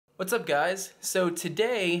What's up, guys? So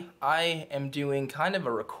today I am doing kind of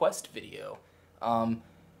a request video.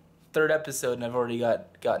 Third episode and I've already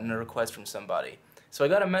gotten a request from somebody. So I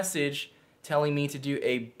got a message telling me to do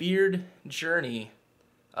a beard journey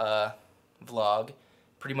vlog,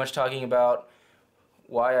 pretty much talking about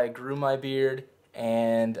why I grew my beard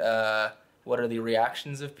and what are the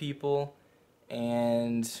reactions of people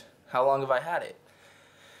and how long have I had it.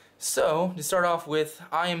 So, to start off with,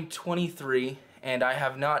 I am 23 and I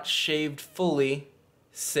have not shaved fully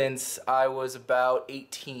since I was about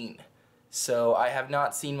 18. So I have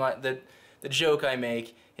not seen the joke I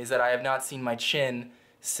make is that I have not seen my chin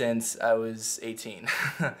since I was 18.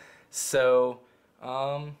 So,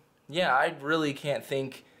 yeah, I really can't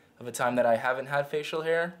think of a time that I haven't had facial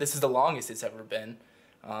hair. This is the longest it's ever been.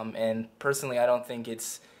 And personally, I don't think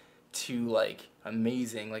it's too, like,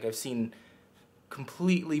 amazing. Like, I've seen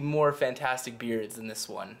completely more fantastic beards than this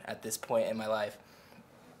one at this point in my life.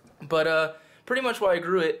 But pretty much why I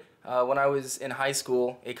grew it, when I was in high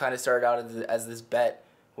school, it kind of started out as this bet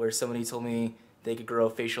where somebody told me they could grow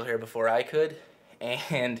facial hair before I could,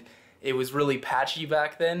 and it was really patchy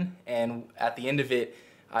back then, and at the end of it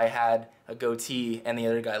I had a goatee and the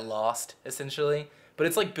other guy lost, essentially. But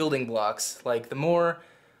it's like building blocks. Like, the more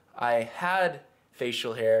I had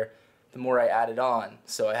facial hair, the more I added on.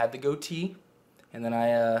 So I had the goatee, and then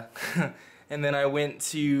I went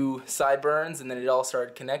to sideburns, and then it all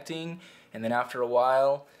started connecting, and then after a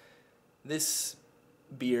while this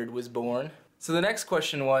beard was born. So the next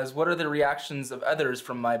question was, what are the reactions of others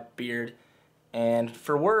from my beard? And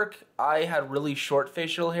for work, I had really short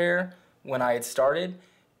facial hair when I had started,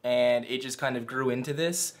 and it just kind of grew into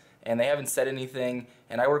this, and they haven't said anything.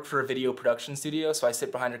 And I work for a video production studio, so I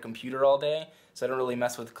sit behind a computer all day, so I don't really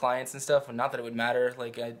mess with clients and stuff. And not that it would matter,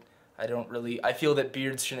 like, I feel that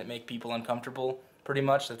beards shouldn't make people uncomfortable, pretty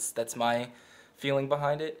much. That's my feeling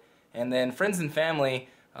behind it. And then friends and family,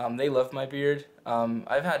 they love my beard.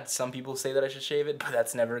 I've had some people say that I should shave it, but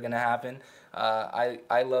that's never gonna happen.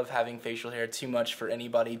 I love having facial hair too much for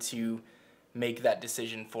anybody to make that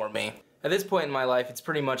decision for me. At this point in my life, it's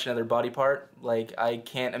pretty much another body part. Like, I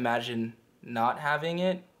can't imagine not having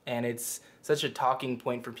it, and it's such a talking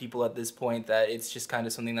point for people at this point that it's just kind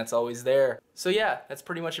of something that's always there. So yeah, that's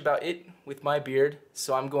pretty much about it with my beard.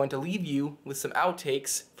 So I'm going to leave you with some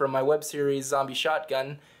outtakes from my web series Zombi3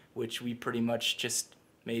 Shotgun, which we pretty much just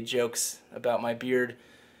made jokes about my beard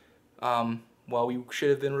while we should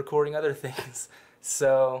have been recording other things.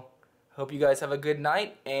 So, hope you guys have a good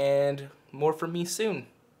night, and more from me soon.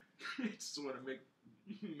 I just want to make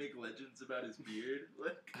legends about his beard.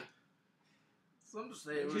 Like, some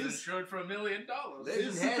say it was insured for $1 million.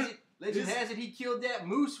 Legend has it he killed that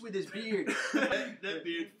moose with his beard. that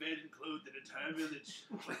beard fed and clothed an entire village.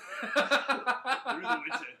 Through the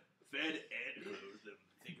winter, fed and clothed them.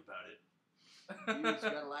 Think about it. Beard's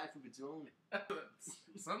got a life of its own.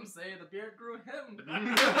 Some say the beard grew him.